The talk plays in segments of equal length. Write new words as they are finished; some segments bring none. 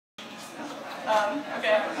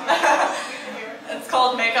Okay. It's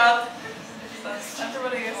called makeup.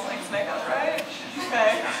 Everybody likes makeup, right?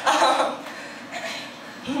 Okay.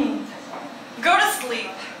 Go to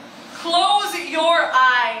sleep. Close your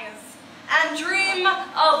eyes and dream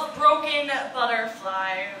of broken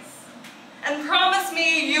butterflies. And promise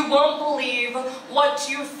me you won't believe what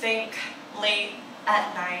you think late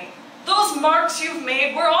at night. Those marks you've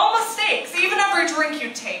made were all mistakes, even every drink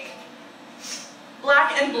you take.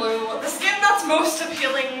 Black and blue, the skin that's most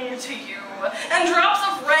appealing to you, and drops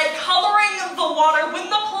of red coloring the water. When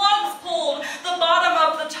the plug's pulled, the bottom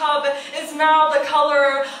of the tub is now the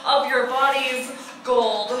color of your body's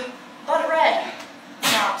gold. But red,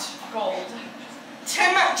 not gold.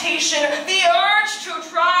 Temptation, the urge to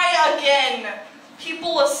try again.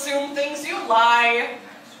 People assume things, you lie.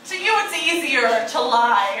 To you it's easier to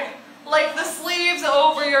lie. Like the sleeves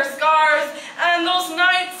over your scars, and those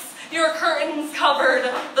nights your curtains covered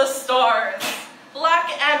the stars. Black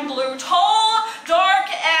and blue, tall, dark,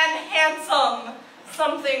 and handsome.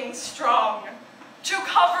 Something strong. To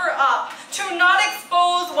cover up, to not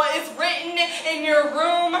expose what is written in your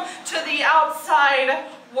room to the outside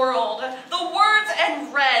world. The words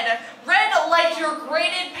in red, red like your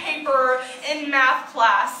graded paper in math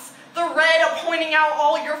class. The red pointing out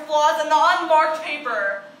all your flaws, and the unmarked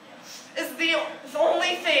paper is the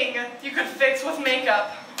only thing you could fix with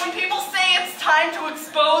makeup. When people say it's time to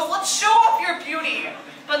expose, let's show off your beauty.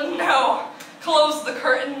 But no, close the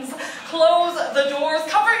curtains, close the doors,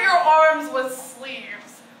 cover your arms with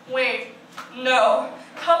sleeves. Wait, no,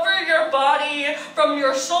 cover your body from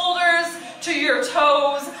your shoulders to your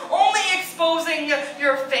toes, only exposing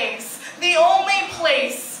your face. The only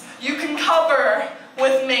place you can cover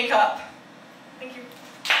with makeup.